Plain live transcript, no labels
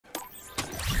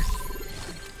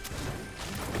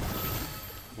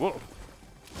Whoa.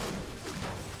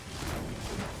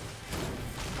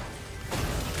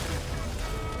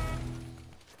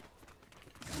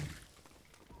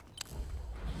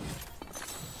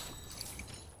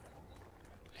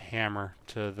 Hammer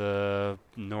to the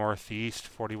northeast,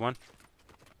 41.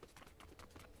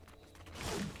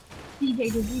 CJ,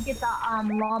 did you get the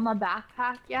llama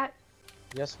backpack yet?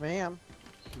 Yes, ma'am.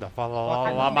 The Fucking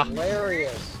llama.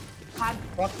 hilarious.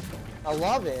 Fuck, I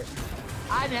love it.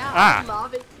 I know, Ah. I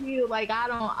love it too. Like,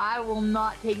 I will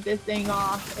not take this thing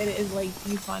off. It is like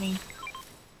too funny.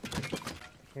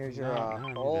 Here's your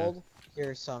No, gold.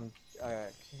 Here's some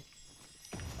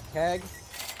keg.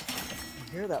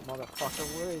 Hear that motherfucker?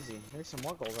 Where is he? There's some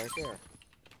more gold right there.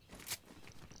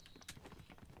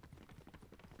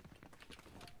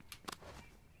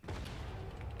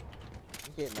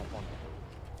 I'm getting up on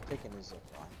it. Taking his zip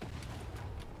line.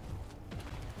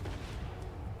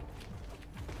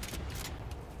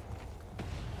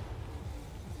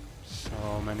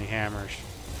 So many hammers.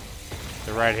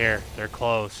 They're right here. They're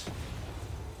close.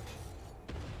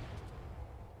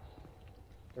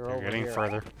 They're They're over getting here.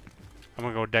 further. I'm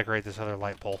gonna go decorate this other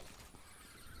light pole.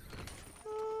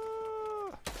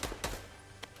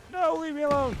 No, leave me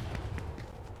alone.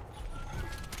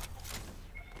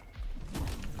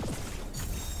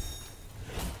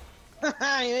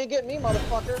 You ain't getting me,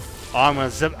 motherfucker. Oh, I'm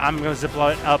gonna zip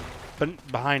line up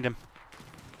behind him.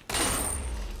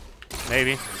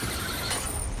 Maybe.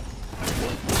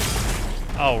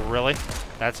 Oh, really?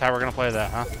 That's how we're gonna play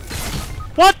that, huh?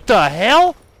 What the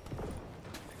hell?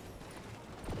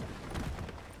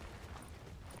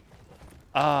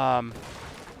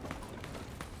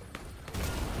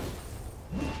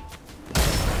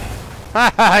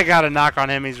 I got a knock on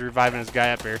him. He's reviving his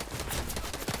guy up here.